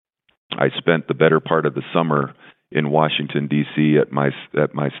I spent the better part of the summer in Washington, D.C. at my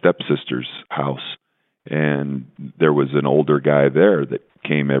stepsister's house. And there was an older guy there that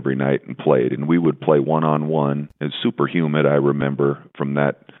came every night and played. And we would play one-on-one. It was super humid, I remember, from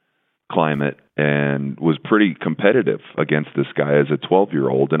that climate, and was pretty competitive against this guy as a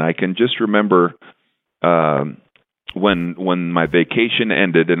 12-year-old. And I can just remember when my vacation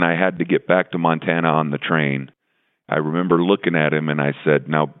ended and I had to get back to Montana on the train, I remember looking at him and I said,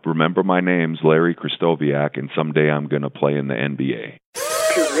 "Now remember, my name's Larry Krystkowiak, and someday I'm going to play in the NBA."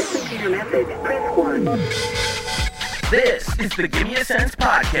 To listen to your message, press 1. This is the Give Me a Sense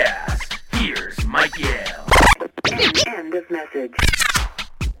podcast. Here's Mike Yale. End of message.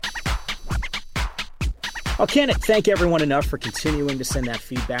 I can't thank everyone enough for continuing to send that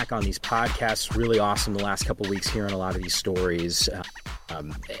feedback on these podcasts. Really awesome the last couple of weeks hearing a lot of these stories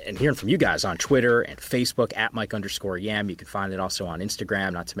and hearing from you guys on Twitter and Facebook at Mike_Yam. You can find it also on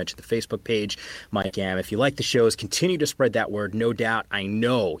Instagram, not to mention the Facebook page, Mike Yam. If you like the shows, continue to spread that word. No doubt, I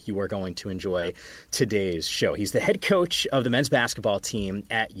know you are going to enjoy today's show. He's the head coach of the men's basketball team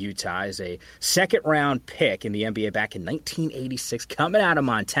at Utes, is a second-round pick in the NBA back in 1986, coming out of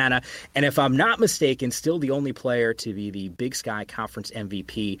Montana. And if I'm not mistaken, still the only player to be the Big Sky Conference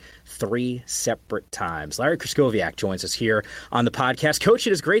MVP 3 separate times. Larry Krystkowiak joins us here on the podcast. Coach,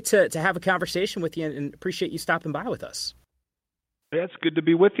 it is great to have a conversation with you and appreciate you stopping by with us. Yeah, it's good to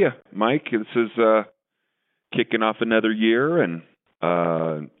be with you, Mike. This is kicking off another year and,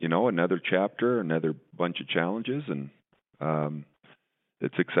 another chapter, another bunch of challenges, and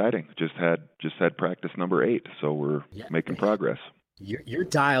it's exciting. Just had practice number 8, so we're making progress. You're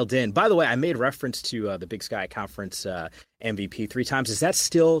dialed in. By the way, I made reference to the Big Sky Conference MVP 3 times. Is that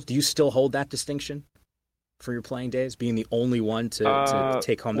do you still hold that distinction for your playing days, being the only one to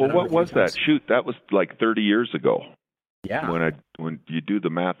take home that? Well, what was that? Shoot, that was like 30 years ago. Yeah. When you do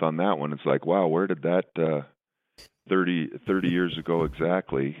the math on that one, it's like, wow, where did that 30 years ago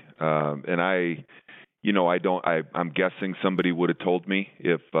exactly? And I'm guessing somebody would have told me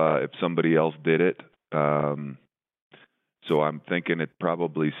if somebody else did it. So I'm thinking it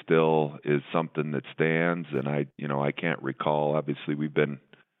probably still is something that stands, and I can't recall. Obviously, we've been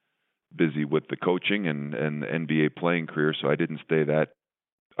busy with the coaching and the NBA playing career, so I didn't stay that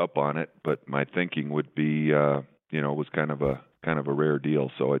up on it. But my thinking would be, was kind of a rare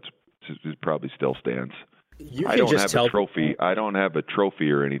deal, so it probably still stands. I don't have a trophy. I don't have a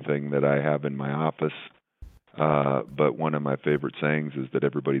trophy or anything that I have in my office. But one of my favorite sayings is that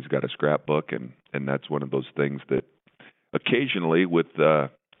everybody's got a scrapbook, and that's one of those things that occasionally with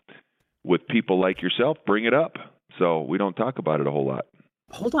people like yourself bring it up. So we don't talk about it a whole lot.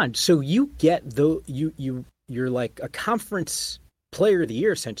 Hold on. So you get you're like a conference player of the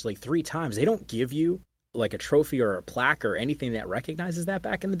year essentially 3 times. They don't give you like a trophy or a plaque or anything that recognizes that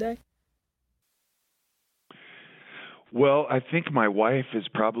back in the day? Well, I think my wife has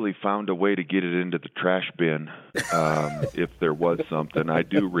probably found a way to get it into the trash bin if there was something. I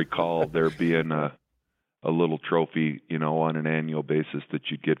do recall there being a little trophy, on an annual basis that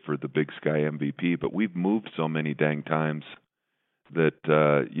you get for the Big Sky MVP. But we've moved so many dang times that,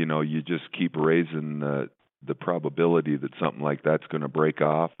 you just keep raising the probability that something like that's going to break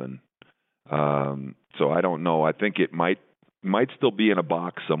off. And so I don't know. I think it might still be in a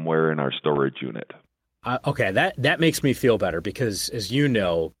box somewhere in our storage unit. Okay, that makes me feel better because, as you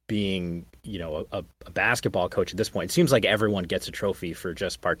know, being a basketball coach at this point, it seems like everyone gets a trophy for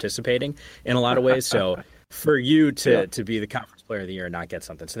just participating in a lot of ways. So for you to be the conference player of the year and not get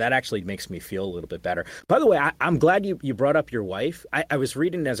something, so that actually makes me feel a little bit better. By the way, I'm glad you brought up your wife. I was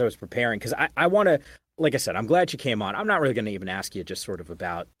reading as I was preparing because I want to. Like I said, I'm glad you came on. I'm not really going to even ask you just sort of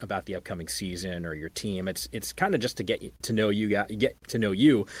about the upcoming season or your team. It's kind of just to get to know you a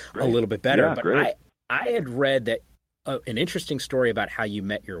little bit better. Yeah, but great. I had read that an interesting story about how you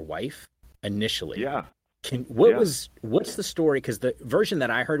met your wife initially. Yeah. What's the story? Because the version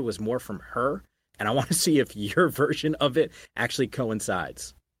that I heard was more from her, and I want to see if your version of it actually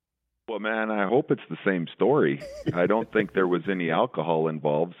coincides. Well, man, I hope it's the same story. I don't think there was any alcohol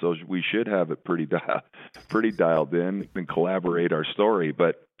involved, so we should have it pretty dialed in and collaborate our story.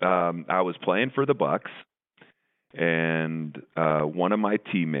 But I was playing for the Bucks. And one of my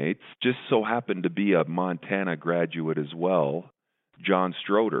teammates just so happened to be a Montana graduate as well, John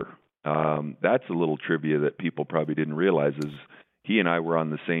Stroder. That's a little trivia that people probably didn't realize is he and I were on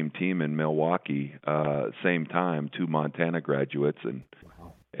the same team in Milwaukee, same time, 2 Montana graduates.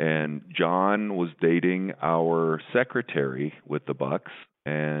 And John was dating our secretary with the Bucks,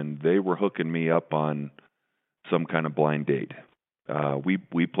 and they were hooking me up on some kind of blind date.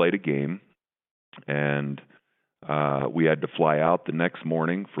 We played a game, and we had to fly out the next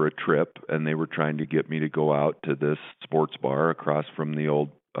morning for a trip, and they were trying to get me to go out to this sports bar across from the old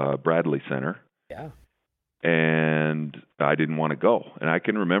Bradley Center. Yeah. And I didn't want to go. And I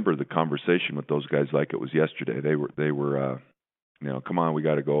can remember the conversation with those guys like it was yesterday. They were come on, we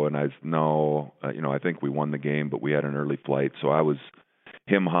got to go. And I said, no, I think we won the game, but we had an early flight. So I was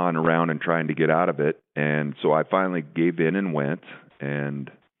him-hawing around and trying to get out of it. And so I finally gave in and went.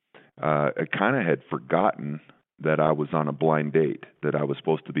 And I kind of had forgotten that I was on a blind date, that I was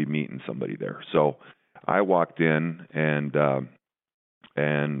supposed to be meeting somebody there. So I walked in and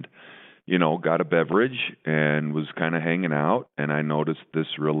got a beverage and was kind of hanging out, and I noticed this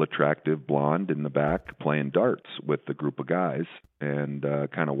real attractive blonde in the back playing darts with a group of guys, and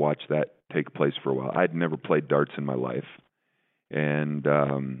kind of watched that take place for a while. I'd never played darts in my life, and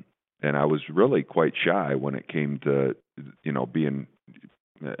I was really quite shy when it came to being.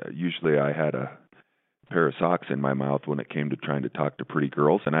 Usually I had a pair of socks in my mouth when it came to trying to talk to pretty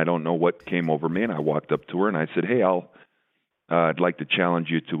girls, and I don't know what came over me, and I walked up to her and I said, hey, I'd like to challenge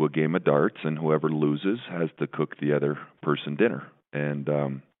you to a game of darts, and whoever loses has to cook the other person dinner. And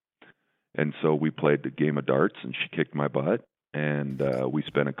so we played the game of darts, and she kicked my butt, and we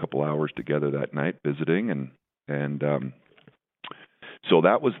spent a couple hours together that night visiting, and so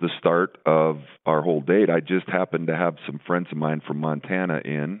that was the start of our whole date. I just happened to have some friends of mine from Montana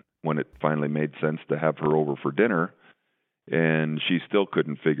in when it finally made sense to have her over for dinner, and she still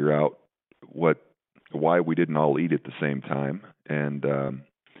couldn't figure out why we didn't all eat at the same time. And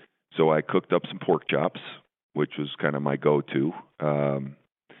so I cooked up some pork chops, which was kind of my go-to,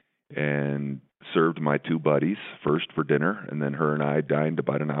 and served my two buddies first for dinner, and then her and I dined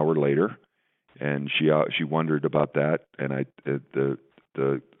about an hour later. And she wondered about that, and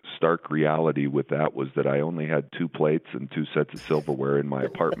the stark reality with that was that I only had 2 plates and 2 sets of silverware in my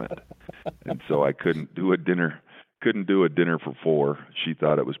apartment, and so I couldn't do a dinner for 4. She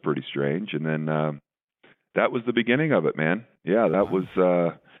thought it was pretty strange, and then that was the beginning of it, man. Yeah, that was,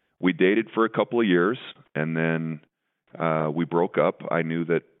 we dated for a couple of years, and then we broke up. I knew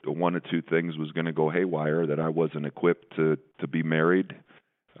that one of 2 things was going to go haywire, that I wasn't equipped to be married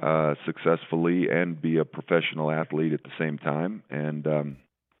successfully and be a professional athlete at the same time. And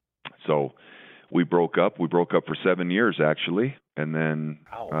so we broke up. We broke up for 7 years, actually. And then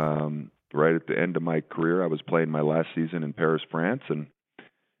right at the end of my career, I was playing my last season in Paris, France, and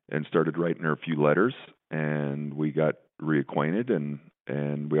started writing her a few letters. And we got reacquainted,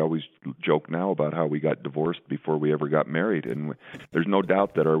 and we always joke now about how we got divorced before we ever got married. And there's no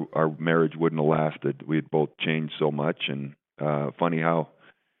doubt that our marriage wouldn't have lasted. We had both changed so much, and funny how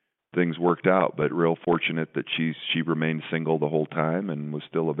things worked out, but real fortunate that she remained single the whole time and was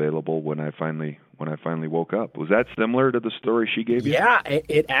still available when I finally woke up. Was that similar to the story she gave you? Yeah,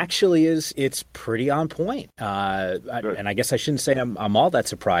 it actually is. It's pretty on point. And I guess I shouldn't say I'm all that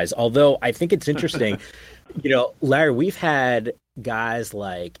surprised, although I think it's interesting. Larry, we've had guys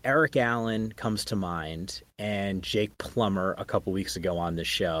like Eric Allen comes to mind, and Jake Plummer a couple weeks ago on this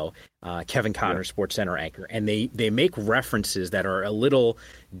show, Kevin Connor, SportsCenter anchor, and they make references that are a little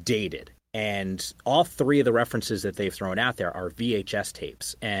dated. And all 3 of the references that they've thrown out there are VHS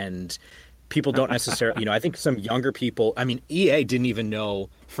tapes. And people don't necessarily, I think some younger people, EA didn't even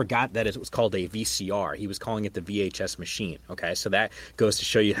forgot that it was called a VCR. He was calling it the VHS machine. Okay. So that goes to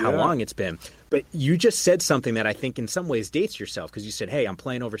show you how long it's been. But you just said something that I think in some ways dates yourself, because you said, hey, I'm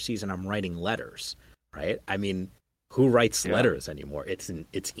playing overseas and I'm writing letters, right? Who writes letters anymore? It's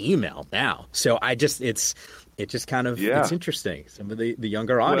email now. So it's kind of, it's interesting. Some of the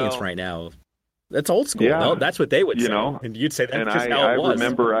younger audience right now, that's old school. Yeah. No, that's what they would say. And you'd say that's just how it was. I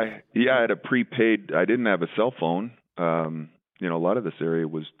remember I had a prepaid, I didn't have a cell phone. A lot of this area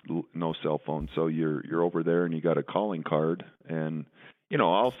was no cell phone. So you're over there and you got a calling card. And,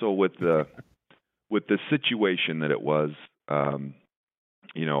 also with the situation that it was,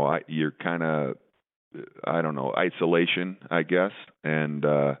 you're kind of, isolation, I guess, and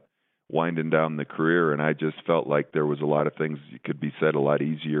winding down the career. And I just felt like there was a lot of things that could be said a lot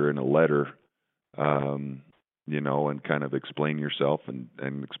easier in a letter, and kind of explain yourself and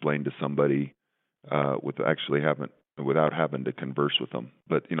explain to somebody without having to converse with them.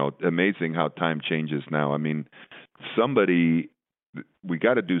 But, amazing how time changes now. We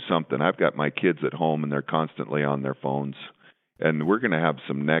got to do something. I've got my kids at home and they're constantly on their phones, and we're going to have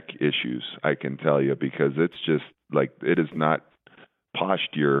some neck issues, I can tell you, because it's just like, it is not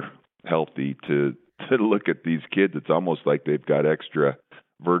posture healthy to look at these kids. It's almost like they've got extra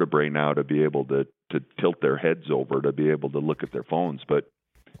vertebrae now to be able to tilt their heads over to be able to look at their phones. But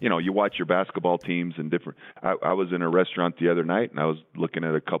you watch your basketball teams and different. I was in a restaurant the other night, and I was looking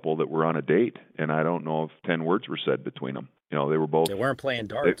at a couple that were on a date, and I don't know if 10 words were said between them. They were both. They weren't playing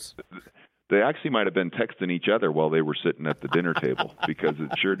darts. They actually might have been texting each other while they were sitting at the dinner table because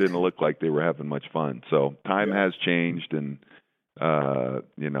it sure didn't look like they were having much fun. So time has changed, and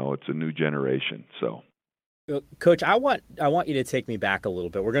it's a new generation. So. Coach, I want you to take me back a little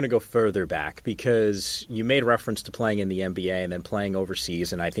bit. We're going to go further back because you made reference to playing in the NBA and then playing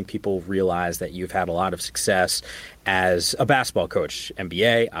overseas, and I think people realize that you've had a lot of success as a basketball coach,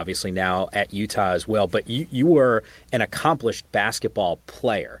 NBA, obviously now at Utah as well, but you were an accomplished basketball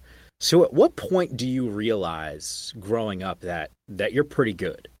player. So at what point do you realize growing up that you're pretty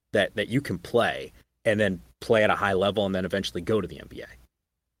good, that you can play and then play at a high level and then eventually go to the NBA?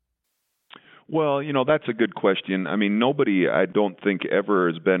 Well, that's a good question. I mean, nobody, I don't think,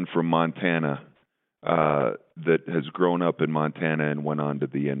 ever has been from Montana that has grown up in Montana and went on to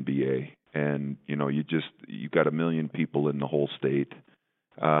the NBA. And, you got a million people in the whole state.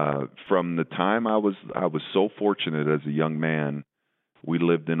 From the time I was so fortunate as a young man, we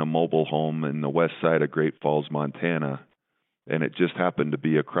lived in a mobile home in the west side of Great Falls, Montana, and it just happened to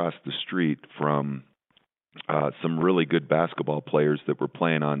be across the street from some really good basketball players that were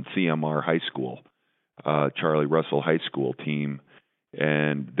playing on CMR High School, Charlie Russell High School team.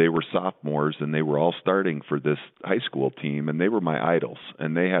 And they were sophomores, and they were all starting for this high school team, and they were my idols.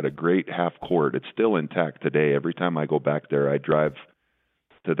 And they had a great half court. It's still intact today. Every time I go back there, I drive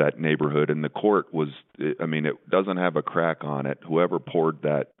to that neighborhood, and the court was, it doesn't have a crack on it. Whoever poured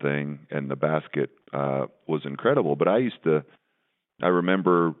that thing and the basket was incredible. But I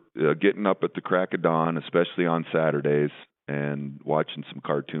remember getting up at the crack of dawn, especially on Saturdays, and watching some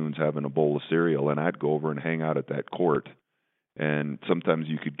cartoons, having a bowl of cereal, and I'd go over and hang out at that court. And sometimes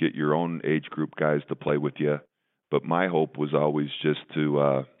you could get your own age group guys to play with you, but my hope was always just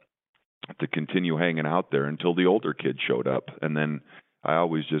to continue hanging out there until the older kids showed up. And then I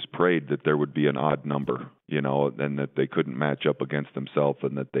always just prayed that there would be an odd number, and that they couldn't match up against themselves,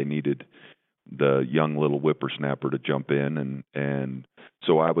 and that they needed the young little whippersnapper to jump in. And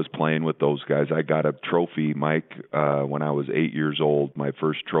so I was playing with those guys. I got a trophy, Mike, when I was 8 years old. My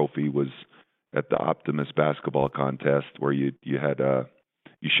first trophy was at the Optimus basketball contest, where you had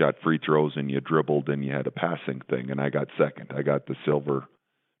you shot free throws and you dribbled and you had a passing thing, and I got second. I got the silver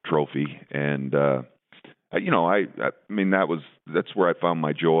trophy, and that's where I found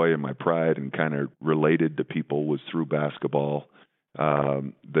my joy and my pride and kind of related to people, was through basketball.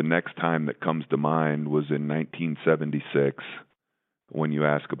 The next time that comes to mind was in 1976. When you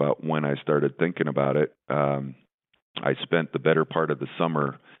ask about when I started thinking about it, I spent the better part of the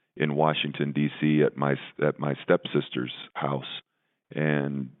summer in Washington, D.C. at my stepsister's house,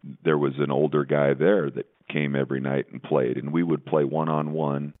 and there was an older guy there that came every night and played, and we would play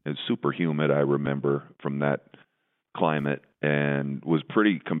one-on-one. It's super humid, I remember, from that climate, and was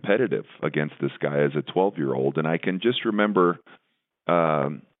pretty competitive against this guy as a 12-year-old. And I can just remember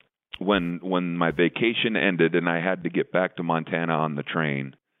when my vacation ended and I had to get back to Montana on the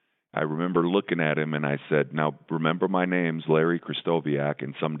train, I remember looking at him and I said, "Now remember, my name's Larry Krystkowiak,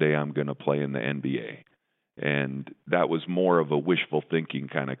 and someday I'm going to play in the NBA." And that was more of a wishful thinking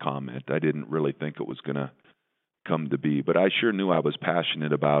kind of comment. I didn't really think it was going to come to be, but I sure knew I was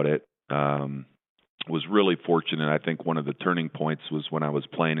passionate about it. Was really fortunate. I think one of the turning points was when I was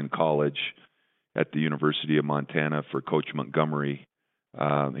playing in college at the University of Montana for Coach Montgomery.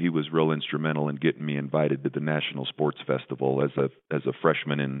 He was real instrumental in getting me invited to the National Sports Festival as a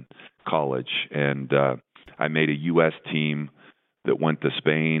freshman in college, and I made a U.S. team that went to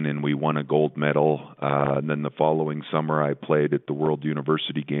Spain, and we won a gold medal. And then the following summer, I played at the World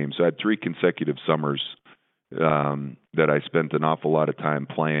University Games. So I had 3 consecutive summers that I spent an awful lot of time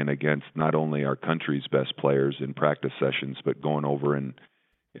playing against not only our country's best players in practice sessions, but going over and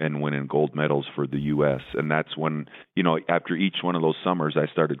winning gold medals for the U.S. And that's when, after each one of those summers, I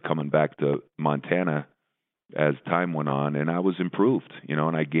started coming back to Montana as time went on, and I was improved,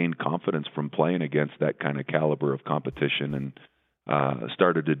 and I gained confidence from playing against that kind of caliber of competition, and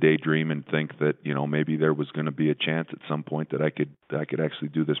started to daydream and think that, maybe there was going to be a chance at some point that I could actually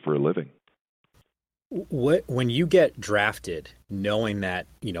do this for a living. When you get drafted, knowing that,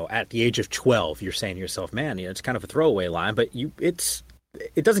 at the age of 12, you're saying to yourself, man, it's kind of a throwaway line, but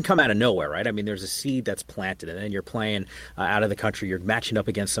it doesn't come out of nowhere, right? I mean, there's a seed that's planted, and then you're playing out of the country. You're matching up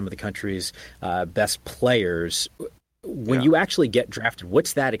against some of the country's best players. When you actually get drafted,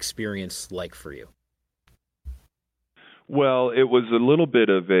 what's that experience like for you? Well, it was a little bit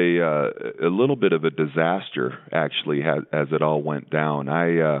of a disaster, actually, as it all went down.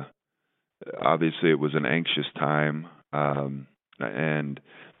 Obviously, it was an anxious time. And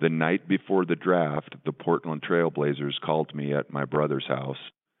the night before the draft, the Portland Trail Blazers called me at my brother's house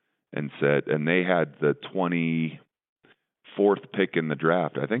and said, and they had the 24th pick in the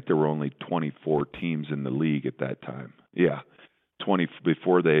draft. I think there were only 24 teams in the league at that time. Yeah, 20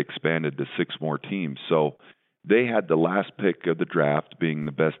 before they expanded to 6 more teams. So they had the last pick of the draft, being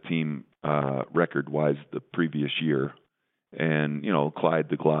the best team record-wise the previous year. And, Clyde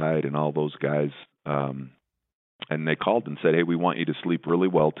the Glide and all those guys. And they called and said, hey, we want you to sleep really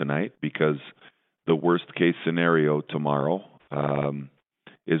well tonight, because the worst-case scenario tomorrow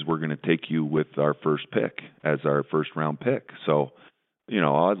is we're going to take you with our first pick as our first-round pick. So,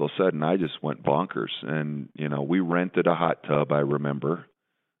 all of a sudden I just went bonkers. And, we rented a hot tub, I remember,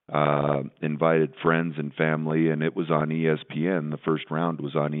 invited friends and family, and it was on ESPN. The first round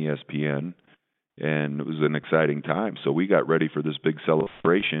was on ESPN, and it was an exciting time. So we got ready for this big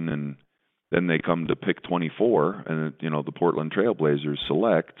celebration, and then they come to pick 24, and, the Portland Trail Blazers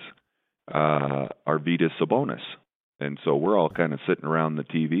select Arvydas Sabonis. And so we're all kind of sitting around the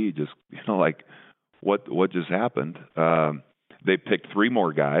TV just, like, what just happened? They picked 3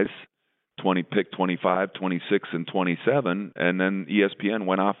 more guys, picked 25, 26, and 27, and then ESPN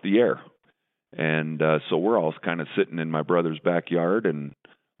went off the air. And so we're all kind of sitting in my brother's backyard and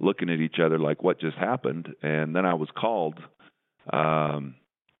looking at each other like, what just happened? And then I was called,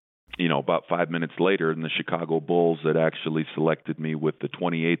 about 5 minutes later, and the Chicago Bulls had actually selected me with the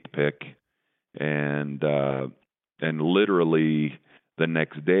 28th pick. And literally the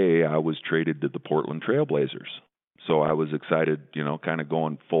next day I was traded to the Portland Trail Blazers. So I was excited, kind of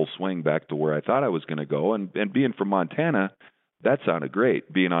going full swing back to where I thought I was going to go. And being from Montana, that sounded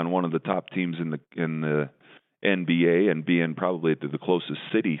great, being on one of the top teams in the NBA and being probably the closest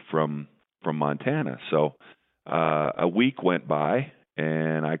city from Montana. So a week went by,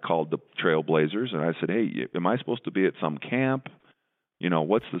 and I called the Trail Blazers, and I said, hey, am I supposed to be at some camp?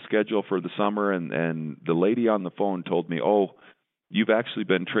 What's the schedule for the summer? And the lady on the phone told me, oh, you've actually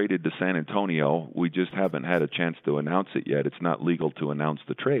been traded to San Antonio. We just haven't had a chance to announce it yet. It's not legal to announce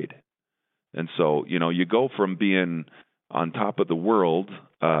the trade. And so, you go from being on top of the world,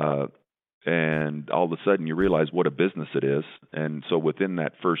 and all of a sudden you realize what a business it is. And so within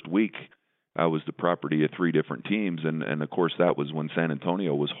that first week, I was the property of 3 different teams. And of course, that was when San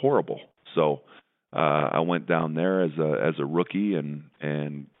Antonio was horrible. So I went down there as a rookie and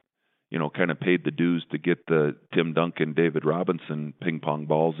kind of paid the dues to get the Tim Duncan, David Robinson ping pong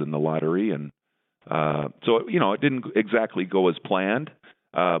balls in the lottery. And so, it didn't exactly go as planned,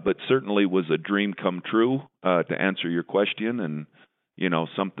 but certainly was a dream come true, to answer your question. And,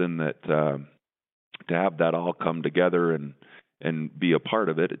 something that to have that all come together and be a part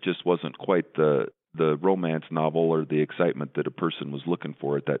of it, it just wasn't quite the romance novel or the excitement that a person was looking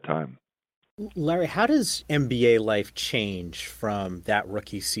for at that time. Larry, how does NBA life change from that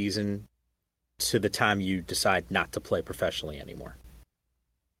rookie season to the time you decide not to play professionally anymore?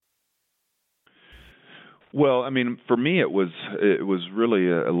 Well, I mean, for me, it was really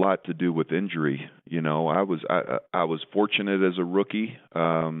a lot to do with injury. I was fortunate as a rookie.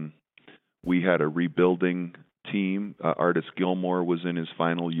 We had a rebuilding team. Artis Gilmore was in his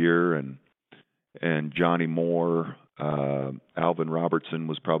final year, and Johnny Moore, Alvin Robertson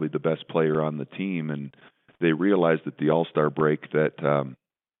was probably the best player on the team, and they realized at the All-Star break that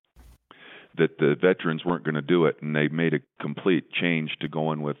the veterans weren't going to do it, and they made a complete change to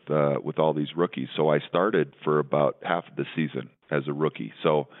going with all these rookies. So I started for about half of the season as a rookie.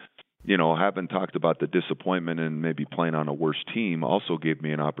 So, having talked about the disappointment and maybe playing on a worse team also gave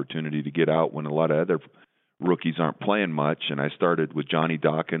me an opportunity to get out when a lot of other rookies aren't playing much. And I started with Johnny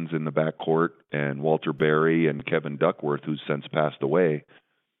Dawkins in the backcourt and Walter Berry and Kevin Duckworth, who's since passed away.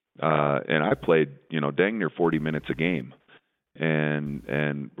 And I played, dang near 40 minutes a game.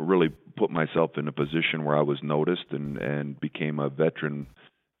 And really put myself in a position where I was noticed and became a veteran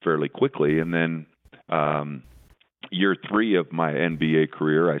fairly quickly. And then year 3 of my NBA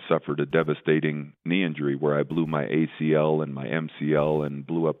career, I suffered a devastating knee injury where I blew my ACL and my MCL and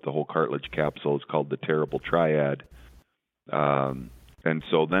blew up the whole cartilage capsule. It's called the terrible triad. And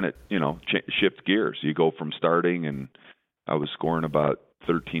so then it, shifts gears. You go from starting, and I was scoring about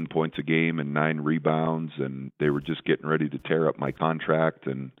 13 points a game and 9 rebounds, and they were just getting ready to tear up my contract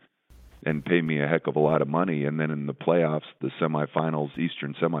and pay me a heck of a lot of money. And then in the playoffs, the semifinals,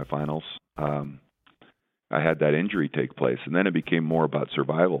 Eastern semifinals, I had that injury take place. And then it became more about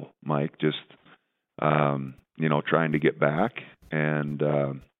survival, Mike, just, trying to get back and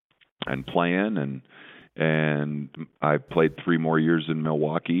playing. And I played 3 more years in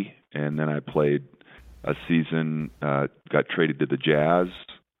Milwaukee, and then I played a season, got traded to the Jazz,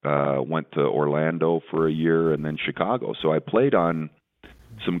 went to Orlando for a year, and then Chicago. So I played on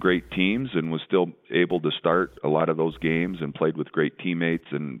some great teams and was still able to start a lot of those games and played with great teammates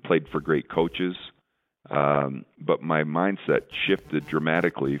and played for great coaches. But my mindset shifted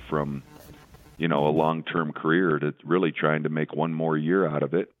dramatically from, a long-term career to really trying to make one more year out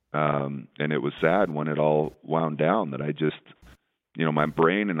of it. And it was sad when it all wound down that I just, my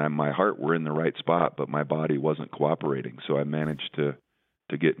brain and my heart were in the right spot, but my body wasn't cooperating. So I managed to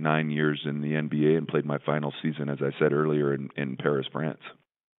get 9 years in the NBA and played my final season, as I said earlier, in Paris, France.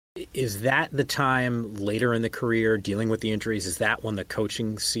 Is that the time later in the career, dealing with the injuries, is that when the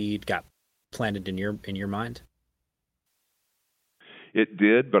coaching seed got planted in your mind? It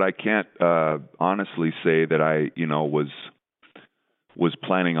did, but I can't honestly say that I, was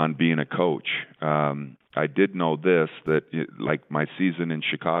planning on being a coach. I did know this, that like my season in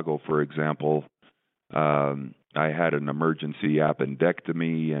Chicago, for example, I had an emergency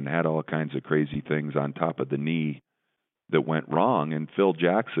appendectomy and had all kinds of crazy things on top of the knee that went wrong. And Phil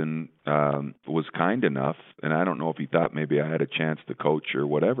Jackson was kind enough, and I don't know if he thought maybe I had a chance to coach or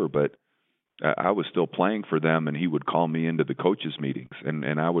whatever, but I was still playing for them, and he would call me into the coaches' meetings,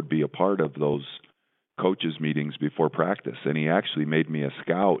 and I would be a part of those coaches' meetings before practice. And he actually made me a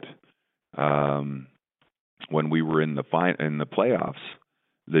scout when we were in the playoffs,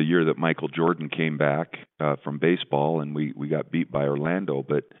 the year that Michael Jordan came back from baseball, and we got beat by Orlando.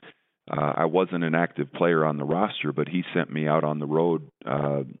 But I wasn't an active player on the roster, but he sent me out on the road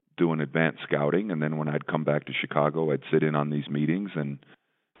doing advanced scouting. And then when I'd come back to Chicago, I'd sit in on these meetings. And,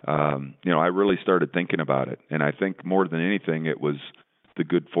 I really started thinking about it. And I think more than anything, it was the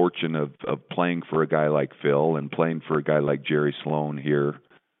good fortune of playing for a guy like Phil and playing for a guy like Jerry Sloan here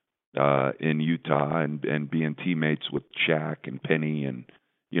in Utah and being teammates with Shaq and Penny and,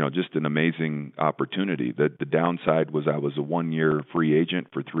 just an amazing opportunity. The downside was I was a 1-year free agent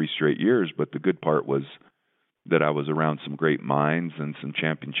for 3 straight years, but the good part was that I was around some great minds and some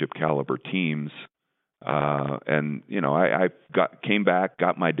championship caliber teams. And, I came back,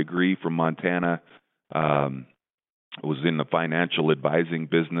 got my degree from Montana, was in the financial advising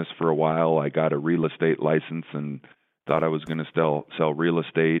business for a while. I got a real estate license and thought I was going to sell real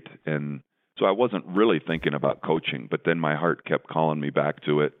estate. And so I wasn't really thinking about coaching, but then my heart kept calling me back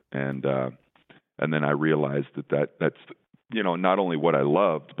to it. And then I realized that's, not only what I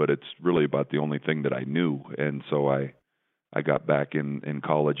loved, but it's really about the only thing that I knew. And so I got back in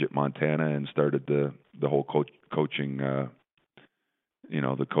college at Montana and started the whole coaching,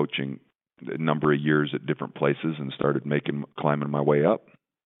 the coaching number of years at different places and started climbing my way up.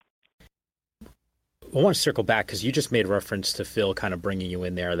 I want to circle back because you just made reference to Phil kind of bringing you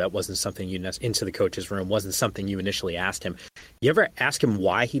in there. That wasn't something into the coach's room, wasn't something you initially asked him. You ever ask him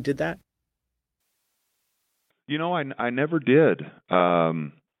why he did that? I never did.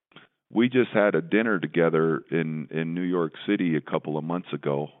 We just had a dinner together in New York City a couple of months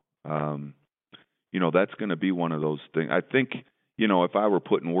ago. That's going to be one of those things. I think, if I were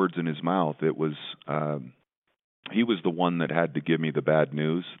putting words in his mouth, it was he was the one that had to give me the bad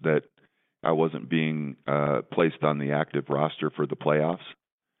news that I wasn't being placed on the active roster for the playoffs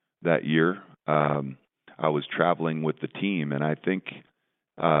that year. I was traveling with the team, and I think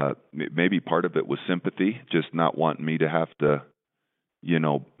maybe part of it was sympathy, just not wanting me to have to,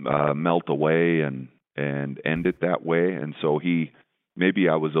 melt away and end it that way. And so maybe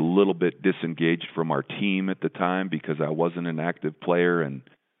I was a little bit disengaged from our team at the time because I wasn't an active player. And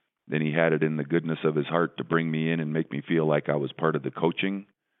then he had it in the goodness of his heart to bring me in and make me feel like I was part of the coaching,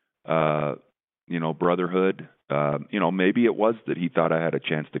 brotherhood. Maybe it was that he thought I had a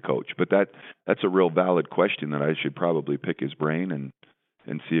chance to coach, but that's a real valid question that I should probably pick his brain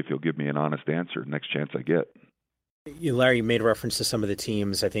and see if he'll give me an honest answer next chance I get. Larry, you made reference to some of the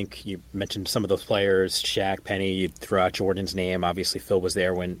teams. I think you mentioned some of those players, Shaq, Penny, you threw out Jordan's name. Obviously, Phil was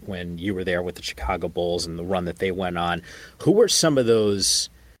there when you were there with the Chicago Bulls and the run that they went on. Who were some of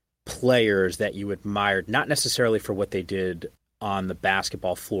those players that you admired, not necessarily for what they did on the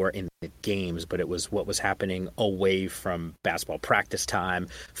basketball floor in the games, but it was what was happening away from basketball practice time,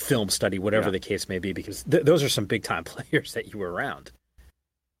 film study, whatever the case may be, because those are some big-time players that you were around.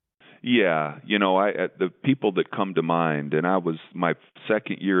 Yeah, the people that come to mind, and I was my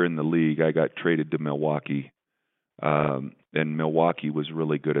second year in the league, I got traded to Milwaukee, and Milwaukee was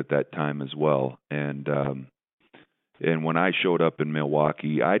really good at that time as well. And when I showed up in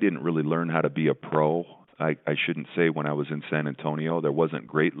Milwaukee, I didn't really learn how to be a pro. I shouldn't say when I was in San Antonio, there wasn't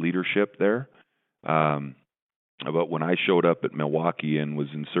great leadership there. But when I showed up at Milwaukee and was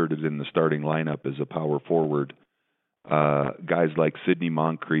inserted in the starting lineup as a power forward, guys like Sidney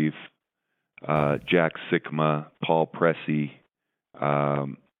Moncrief, Jack Sikma, Paul Pressey,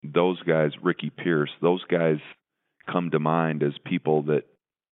 those guys, Ricky Pierce, those guys come to mind as people that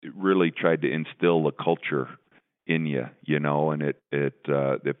really tried to instill a culture in you, and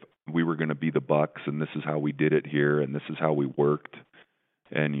if we were going to be the Bucks and this is how we did it here and this is how we worked,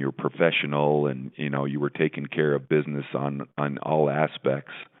 and you're professional and, you were taking care of business on all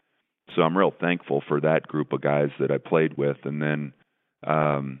aspects. So I'm real thankful for that group of guys that I played with. And then,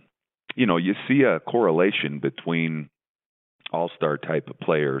 you see a correlation between all-star type of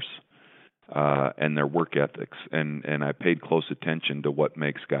players and their work ethics. And I paid close attention to what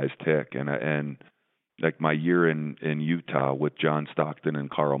makes guys tick. And like my year in Utah with John Stockton and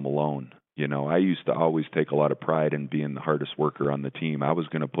Karl Malone, I used to always take a lot of pride in being the hardest worker on the team. I was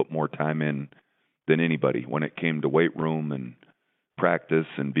going to put more time in than anybody when it came to weight room and practice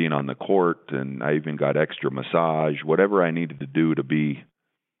and being on the court. And I even got extra massage, whatever I needed to do to be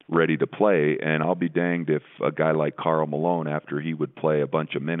ready to play. And I'll be danged if a guy like Karl Malone, after he would play a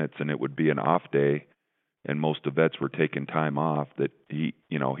bunch of minutes and it would be an off day and most of vets were taking time off, that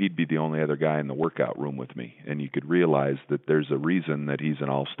he'd be the only other guy in the workout room with me. And you could realize that there's a reason that he's an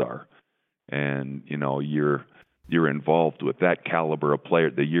all-star. And, you're involved with that caliber of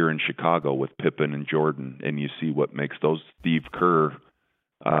player. The year in Chicago with Pippen and Jordan, and you see what makes those Steve Kerr,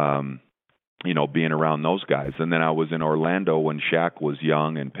 being around those guys. And then I was in Orlando when Shaq was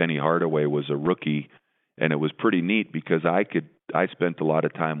young and Penny Hardaway was a rookie, and it was pretty neat because I spent a lot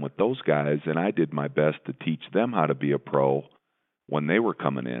of time with those guys, and I did my best to teach them how to be a pro when they were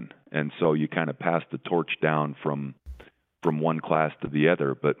coming in. And so you kind of passed the torch down from one class to the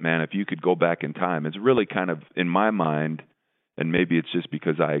other. But man, if you could go back in time, it's really kind of, in my mind, and maybe it's just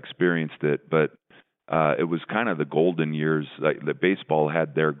because I experienced it, but it was kind of the golden years. Like the baseball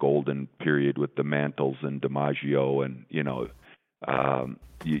had their golden period with the Mantles and DiMaggio, and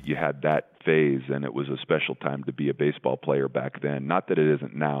you had that phase, and it was a special time to be a baseball player back then. Not that it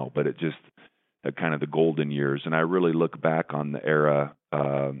isn't now, but it just kind of the golden years. And I really look back on the era,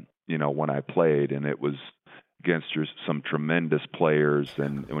 when I played, and it was against some tremendous players.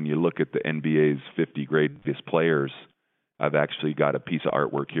 And when you look at the NBA's 50 greatest players, I've actually got a piece of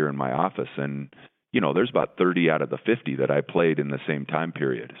artwork here in my office. And, there's about 30 out of the 50 that I played in the same time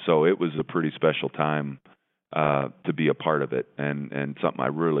period. So it was a pretty special time to be a part of it, and something I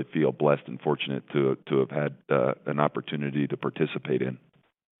really feel blessed and fortunate to have had an opportunity to participate in.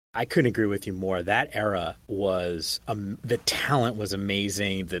 I couldn't agree with you more. That era was the talent was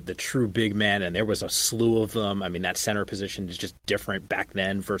amazing, the true big men, and there was a slew of them. I mean, that center position is just different back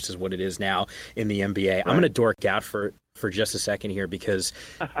then versus what it is now in the NBA. Right. I'm going to dork out for just a second here because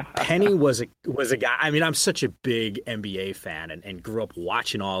Penny was a guy. I mean, I'm such a big NBA fan and grew up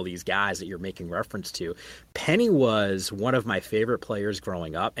watching all these guys that you're making reference to. Penny was one of my favorite players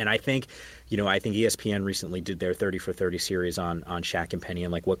growing up, and I think ESPN recently did their 30 for 30 series on Shaq and Penny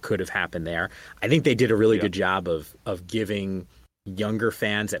and like what could have happened there. I think they did a really good job of giving younger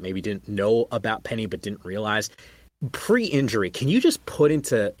fans that maybe didn't know about Penny but didn't realize pre-injury. Can you just put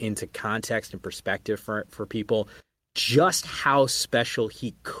into context and perspective for people just how special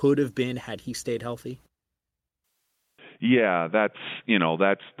he could have been had he stayed healthy? Yeah, that's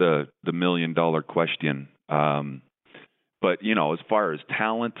the $1 million question. But as far as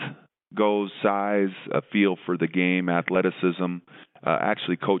talent goes, size, a feel for the game, athleticism,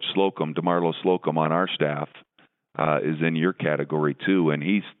 actually Coach Slocum, DeMarlo Slocum on our staff, is in your category too. And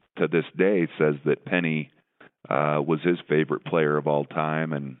he's, to this day, says that Penny was his favorite player of all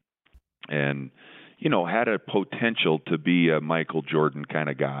time and had a potential to be a Michael Jordan kind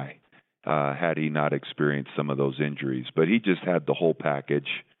of guy had he not experienced some of those injuries. But he just had the whole package,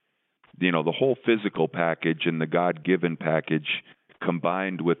 the whole physical package and the God-given package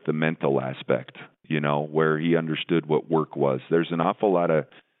combined with the mental aspect, where he understood what work was. There's an awful lot of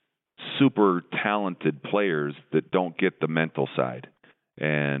super talented players that don't get the mental side.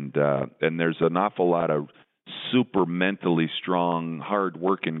 And there's an awful lot of super mentally strong,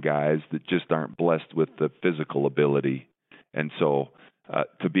 hard-working guys that just aren't blessed with the physical ability. And so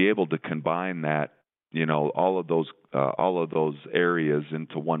to be able to combine that, all of those areas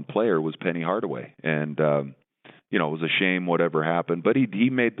into one player was Penny Hardaway. And it was a shame whatever happened, but he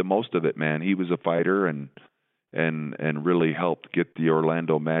made the most of it, man. He was a fighter and really helped get the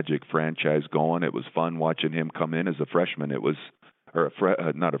Orlando Magic franchise going. It was fun watching him come in as a freshman. It was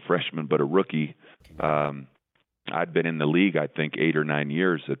not a freshman, but a rookie. I'd been in the league, I think, 8 or 9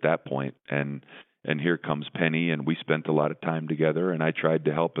 years at that point, and here comes Penny, and we spent a lot of time together, and I tried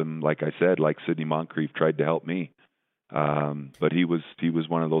to help him, like I said, like Sidney Moncrief tried to help me. But he was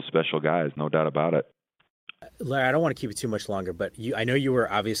one of those special guys, no doubt about it. Larry, I don't want to keep it too much longer, but I know you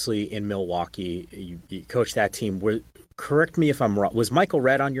were obviously in Milwaukee. You coached that team. Correct me if I'm wrong. Was Michael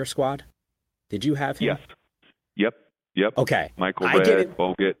Redd on your squad? Did you have him? Yes. Yep. Okay. Michael Redd,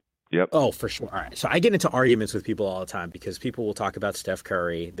 Bogut. Yep. Oh, for sure. All right. So I get into arguments with people all the time because people will talk about Steph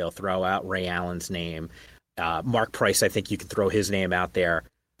Curry. They'll throw out Ray Allen's name. Mark Price, I think you can throw his name out there.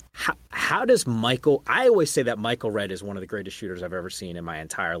 How does Michael – I always say that Michael Redd is one of the greatest shooters I've ever seen in my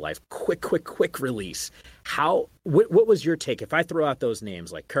entire life. Quick release. What was your take? If I throw out those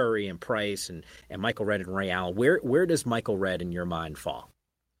names like Curry and Price and Michael Redd and Ray Allen, where does Michael Redd in your mind fall?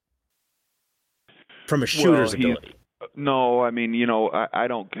 From a shooter's ability. No, I mean, I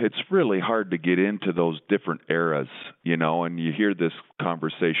don't – it's really hard to get into those different eras, and you hear this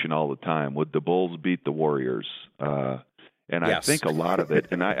conversation all the time. Would the Bulls beat the Warriors? And yes. I think a lot of it,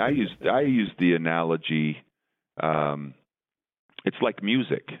 and I use the analogy, it's like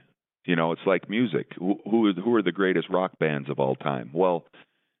music. It's like music. Who are the greatest rock bands of all time? Well,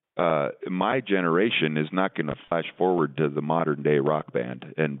 my generation is not going to flash forward to the modern day rock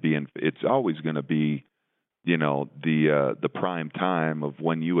band and it's always going to be, the prime time of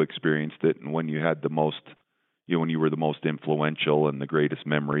when you experienced it and when you had the most, when you were the most influential and the greatest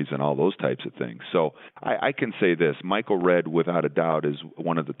memories and all those types of things. So I can say this, Michael Redd, without a doubt, is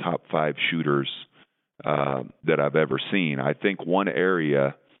one of the top 5 shooters that I've ever seen. I think one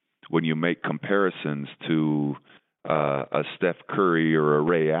area when you make comparisons to a Steph Curry or a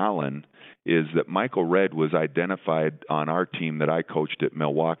Ray Allen is that Michael Redd was identified on our team that I coached at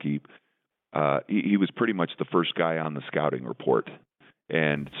Milwaukee. He was pretty much the first guy on the scouting report.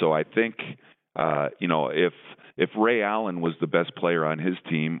 And so I think, if Ray Allen was the best player on his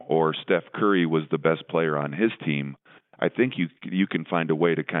team or Steph Curry was the best player on his team, I think you can find a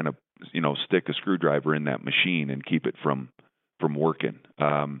way to kind of, stick a screwdriver in that machine and keep it from working.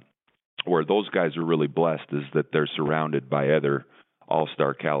 Where those guys are really blessed is that they're surrounded by other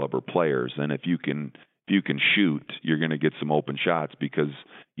all-star caliber players. And if you can shoot, you're going to get some open shots because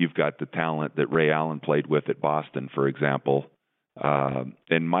you've got the talent that Ray Allen played with at Boston, for example.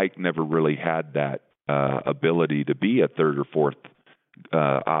 And Mike never really had that ability to be a third or fourth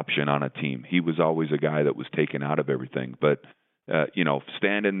option on a team. He was always a guy that was taken out of everything. But,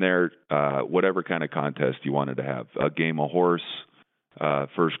 standing there, whatever kind of contest you wanted to have, a game of horse,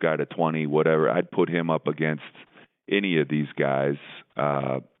 first guy to 20, whatever, I'd put him up against any of these guys.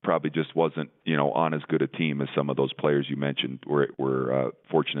 Probably just wasn't, on as good a team as some of those players you mentioned were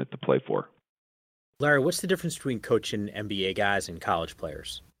fortunate to play for. Larry, what's the difference between coaching NBA guys and college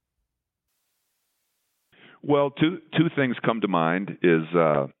players? Well, two things come to mind is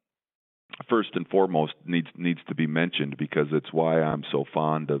first and foremost needs to be mentioned because it's why I'm so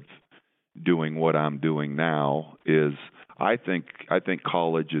fond of doing what I'm doing now is I think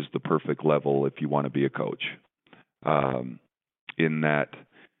college is the perfect level if you want to be a coach. In that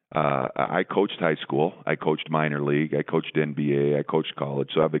I coached high school, I coached minor league, I coached NBA, I coached college,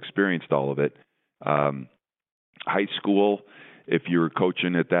 so I've experienced all of it. High school, if you're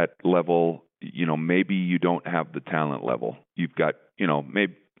coaching at that level, maybe you don't have the talent level. You've got,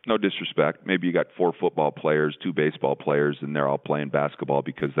 maybe, no disrespect, maybe you got 4 football players, 2 baseball players, and they're all playing basketball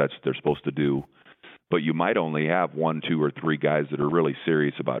because that's what they're supposed to do. But you might only have 1, 2, or 3 guys that are really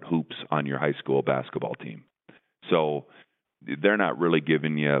serious about hoops on your high school basketball team. So they're not really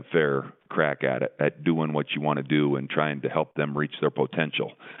giving you a fair crack at it, at doing what you want to do and trying to help them reach their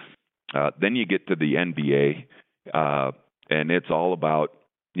potential. Then you get to the NBA, and it's all about,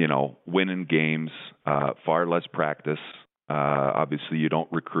 winning games, far less practice. Obviously, you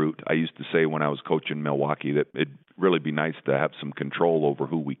don't recruit. I used to say when I was coaching Milwaukee that it'd really be nice to have some control over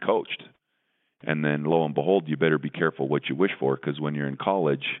who we coached. And then, lo and behold, you better be careful what you wish for because when you're in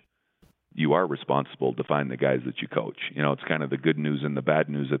college, you are responsible to find the guys that you coach. It's kind of the good news and the bad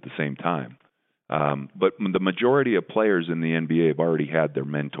news at the same time. But the majority of players in the NBA have already had their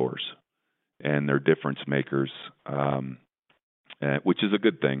mentors and their difference makers, which is a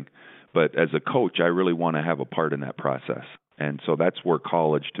good thing. But as a coach, I really want to have a part in that process. And so that's where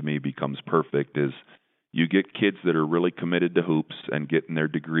college to me becomes perfect is you get kids that are really committed to hoops and getting their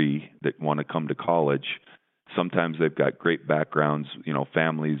degree that want to come to college. Sometimes they've got great backgrounds,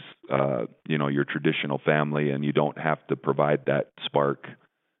 families, your traditional family, and you don't have to provide that spark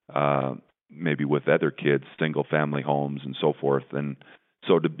maybe with other kids, single family homes and so forth. And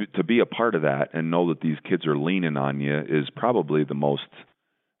so to be a part of that and know that these kids are leaning on you is probably the most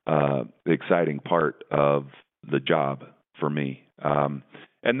exciting part of the job for me.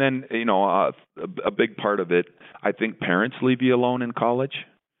 And then, a big part of it, I think parents leave you alone in college.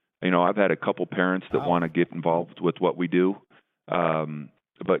 I've had a couple parents that want to get involved with what we do.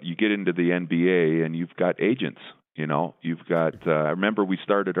 but you get into the NBA and you've got agents. You've got. I remember we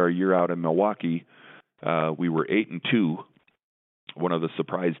started our year out in Milwaukee. We were 8-2, one of the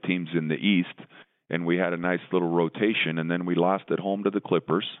surprise teams in the East, and we had a nice little rotation. And then we lost at home to the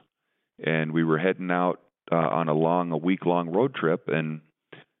Clippers, and we were heading out on a week-long road trip. And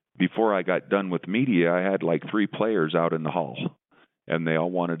before I got done with media, I had like 3 players out in the hall, and they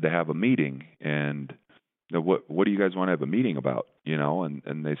all wanted to have a meeting. And what do you guys want to have a meeting about?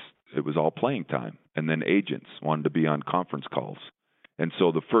 And it was all playing time. And then agents wanted to be on conference calls. And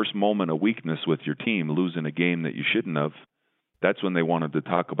so the first moment of weakness with your team, losing a game that you shouldn't have, that's when they wanted to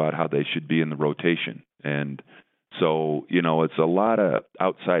talk about how they should be in the rotation. And so, it's a lot of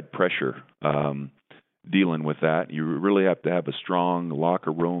outside pressure dealing with that. You really have to have a strong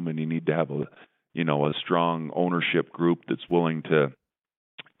locker room, and you need to have a strong ownership group that's willing to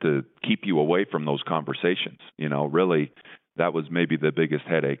keep you away from those conversations. Really, that was maybe the biggest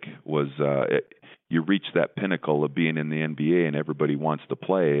headache was you reach that pinnacle of being in the NBA and everybody wants to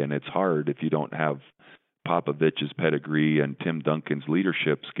play, and it's hard if you don't have Popovich's pedigree and Tim Duncan's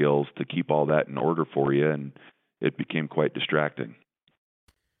leadership skills to keep all that in order for you, and it became quite distracting.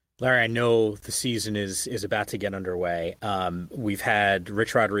 Larry, I know the season is about to get underway. We've had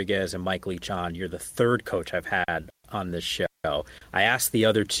Rich Rodriguez and Mike Leach on. You're the third coach I've had on this show. I asked the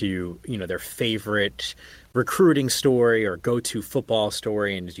other two, their favorite recruiting story or go-to football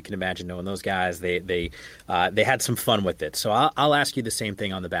story, and as you can imagine, knowing those guys, they had some fun with it. So I'll ask you the same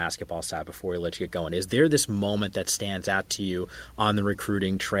thing on the basketball side before we let you get going. Is there this moment that stands out to you on the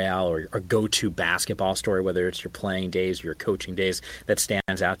recruiting trail, or a go-to basketball story, whether it's your playing days or your coaching days, that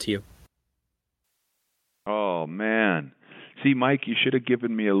stands out to you? Oh man, see, Mike, you should have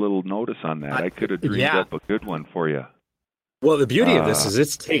given me a little notice on that. I could have dreamed up a good one for you. Well, the beauty of this is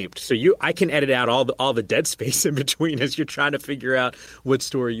it's taped, so I can edit out all the dead space in between as you're trying to figure out what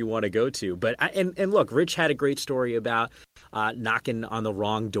story you want to go to. But and look, Rich had a great story about knocking on the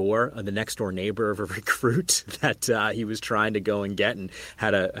wrong door of the next door neighbor of a recruit that he was trying to go and get, and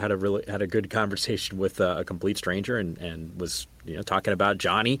had a good conversation with a complete stranger, and was talking about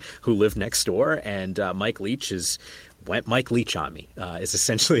Johnny, who lived next door, and Mike Leach went Mike Leach on me is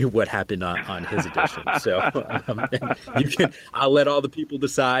essentially what happened on his edition. So I'll let all the people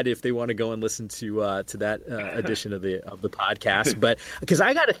decide if they want to go and listen to that edition of the podcast. But because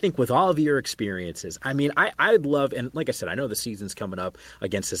I got to think, with all of your experiences, I mean, I'd love, and like I said, I know the season's coming up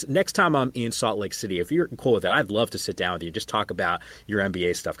against this. Next time I'm in Salt Lake City, if you're cool with that, I'd love to sit down with you, just talk about your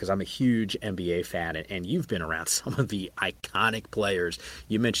NBA stuff, because I'm a huge NBA fan, and you've been around some of the iconic players.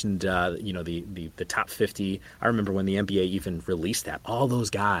 You mentioned the top 50. I remember when the NBA even released that. All those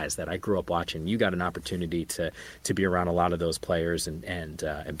guys that I grew up watching, you got an opportunity to be around a lot of those players and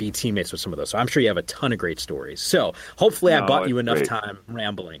be teammates with some of those. So I'm sure you have a ton of great stories. So hopefully I bought you enough time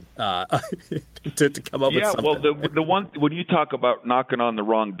rambling to come up with something. Yeah, well, the one, when you talk about knocking on the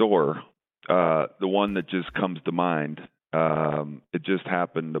wrong door, the one that just comes to mind, it just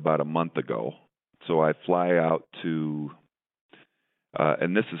happened about a month ago. So I fly out to,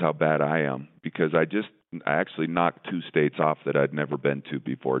 and this is how bad I am, because I actually knocked 2 states off that I'd never been to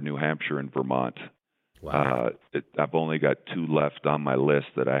before, New Hampshire and Vermont. Wow. I've only got 2 left on my list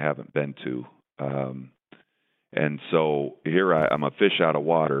that I haven't been to. And so here I'm a fish out of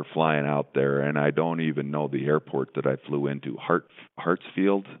water flying out there, and I don't even know the airport that I flew into,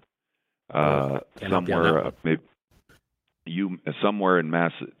 Hartsfield, somewhere, maybe somewhere in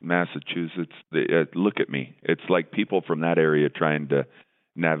Massachusetts. Look at me. It's like people from that area trying to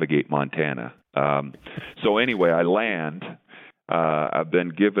navigate Montana. So anyway, I land. I've been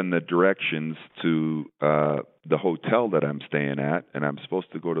given the directions to the hotel that I'm staying at, and I'm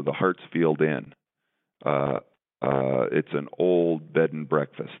supposed to go to the Hartsfield Inn. It's an old bed and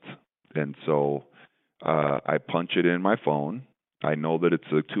breakfast. And so I punch it in my phone. I know that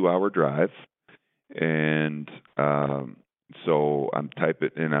it's a 2-hour drive. And so I'm typing,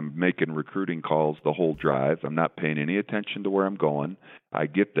 and I'm making recruiting calls the whole drive. I'm not paying any attention to where I'm going. I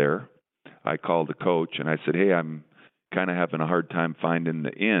get there. I called the coach, and I said, hey, I'm kind of having a hard time finding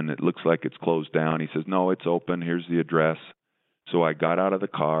the inn. It looks like it's closed down. He says, no, it's open. Here's the address. So I got out of the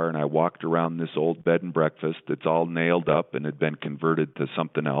car, and I walked around this old bed and breakfast. It's all nailed up and had been converted to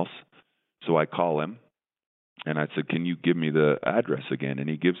something else. So I call him, and I said, can you give me the address again? And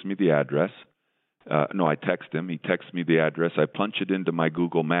he gives me the address. No, I text him. He texts me the address. I punch it into my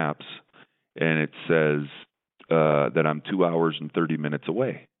Google Maps, and it says that I'm 2 hours and 30 minutes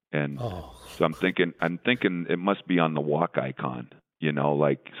away. And so I'm thinking it must be on the walk icon.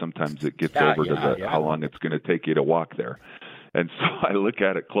 Like sometimes it gets over to how long it's going to take you to walk there. And so I look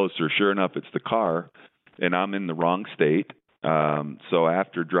at it closer. Sure enough, it's the car, and I'm in the wrong state. So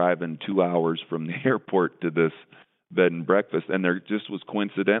after driving 2 hours from the airport to this bed and breakfast, and there just was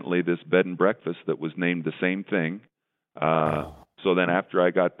coincidentally this bed and breakfast that was named the same thing. So then after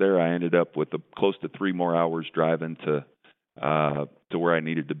I got there, I ended up with close to 3 more hours driving to where I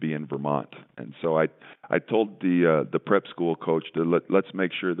needed to be in Vermont. And so I told the prep school coach to let's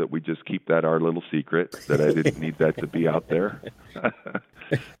make sure that we just keep that our little secret, that I didn't need that to be out there.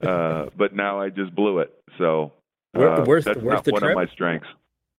 But now I just blew it. So worth that's the not one trip? of my strengths.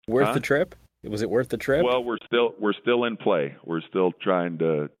 Worth the trip? Was it worth the trip? Well, we're still in play. We're still trying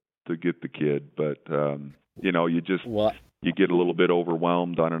to get the kid, but you get a little bit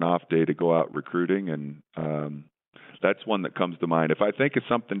overwhelmed on an off day to go out recruiting, and that's one that comes to mind. If I think of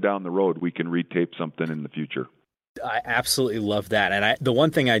something down the road, we can retape something in the future. I absolutely love that. And the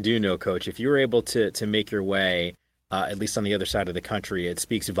one thing I do know, Coach, if you were able to make your way, at least on the other side of the country, it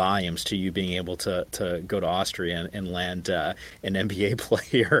speaks volumes to you being able to go to Austria and land an NBA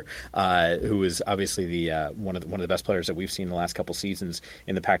player who is obviously the one of the best players that we've seen in the last couple seasons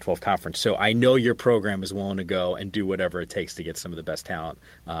in the Pac-12 conference. So I know your program is willing to go and do whatever it takes to get some of the best talent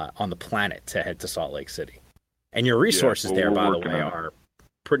on the planet to head to Salt Lake City. And your resources there, by the way, are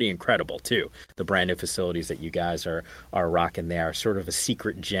pretty incredible too. The brand new facilities that you guys are rocking there, sort of a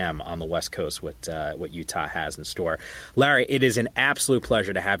secret gem on the West Coast. What Utah has in store. Larry, it is an absolute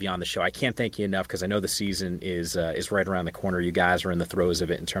pleasure to have you on the show. I can't thank you enough because I know the season is right around the corner. You guys are in the throes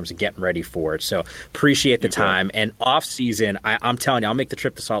of it in terms of getting ready for it. So appreciate the time. And off season, I'm telling you, I'll make the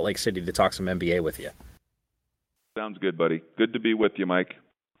trip to Salt Lake City to talk some NBA with you. Sounds good, buddy. Good to be with you, Mike.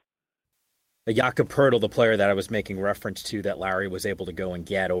 Jakob Poeltl, the player that I was making reference to that Larry was able to go and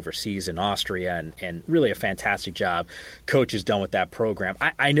get overseas in Austria, and really a fantastic job Coach has done with that program.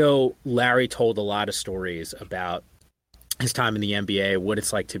 I know Larry told a lot of stories about his time in the NBA, what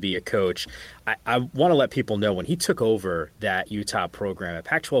it's like to be a coach. I want to let people know when he took over that Utah program at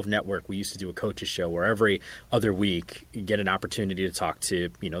Pac-12 Network, we used to do a coaches show where every other week you get an opportunity to talk to,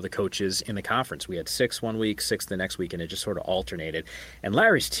 the coaches in the conference. We had 6 one week, 6 the next week, and it just sort of alternated. And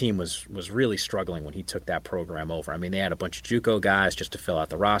Larry's team was really struggling when he took that program over. I mean, they had a bunch of JUCO guys just to fill out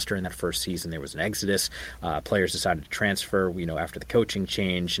the roster in that first season. There was an exodus. Players decided to transfer, after the coaching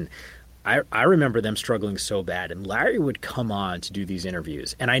change, and I remember them struggling so bad, and Larry would come on to do these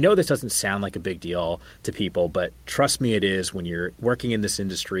interviews. And I know this doesn't sound like a big deal to people, but trust me, it is when you're working in this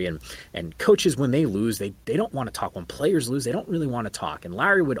industry. And coaches, when they lose, they don't want to talk. When players lose, they don't really want to talk. And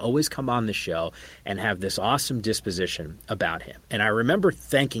Larry would always come on the show and have this awesome disposition about him. And I remember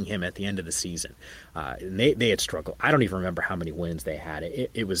thanking him at the end of the season. And they had struggled. I don't even remember how many wins they had.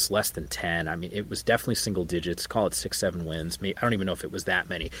 It was less than 10. I mean, it was definitely single digits. Call it 6, 7 wins. I don't even know if it was that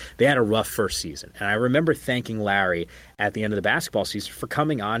many. They had a rough first season. And I remember thanking Larry at the end of the basketball season for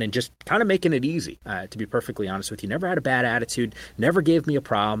coming on and just kind of making it easy, to be perfectly honest with you. Never had a bad attitude, never gave me a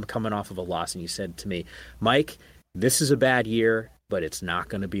problem coming off of a loss. And he said to me, Mike, this is a bad year, but it's not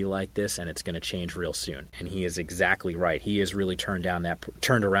going to be like this, and it's going to change real soon. And he is exactly right. He has really turned around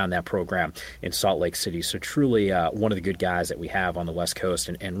that program in Salt Lake City. So truly one of the good guys that we have on the West Coast,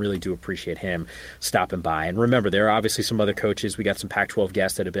 and really do appreciate him stopping by. And remember, there are obviously some other coaches. We got some Pac-12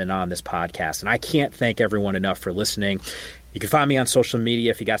 guests that have been on this podcast, and I can't thank everyone enough for listening. You can find me on social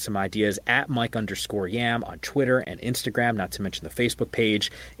media if you got some ideas at Mike_Yam on Twitter and Instagram, not to mention the Facebook page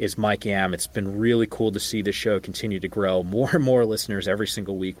is Mike Yam. It's been really cool to see the show continue to grow. More and more listeners every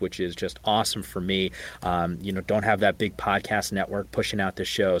single week, which is just awesome for me. Don't have that big podcast network pushing out the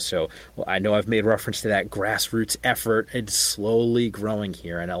show. So I know I've made reference to that grassroots effort. It's slowly growing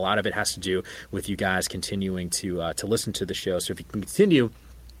here, and a lot of it has to do with you guys continuing to listen to the show. So if you can continue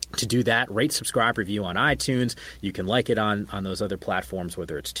to do that, rate, subscribe, review on iTunes. You can like it on those other platforms,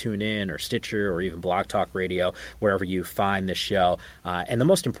 whether it's TuneIn or Stitcher or even Blog Talk Radio, wherever you find the show. And the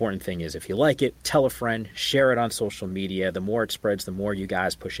most important thing is if you like it, tell a friend, share it on social media. The more it spreads, the more you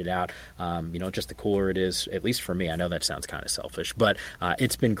guys push it out. Just the cooler it is, at least for me. I know that sounds kind of selfish, but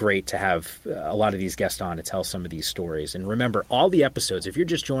it's been great to have a lot of these guests on to tell some of these stories. And remember, all the episodes, if you're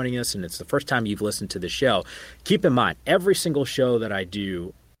just joining us and it's the first time you've listened to the show, keep in mind, every single show that I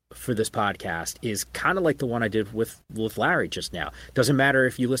do for this podcast is kind of like the one I did with Larry just now. Doesn't matter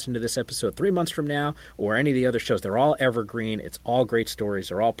if you listen to this episode 3 months from now or any of the other shows. They're all evergreen. It's all great stories.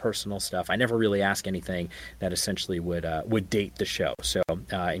 They're all personal stuff. I never really ask anything that essentially would date the show. So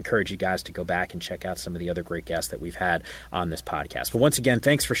I encourage you guys to go back and check out some of the other great guests that we've had on this podcast. But once again,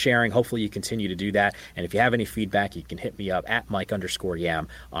 thanks for sharing. Hopefully you continue to do that. And if you have any feedback, you can hit me up at Mike_Yam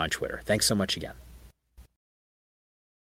on Twitter. Thanks so much again.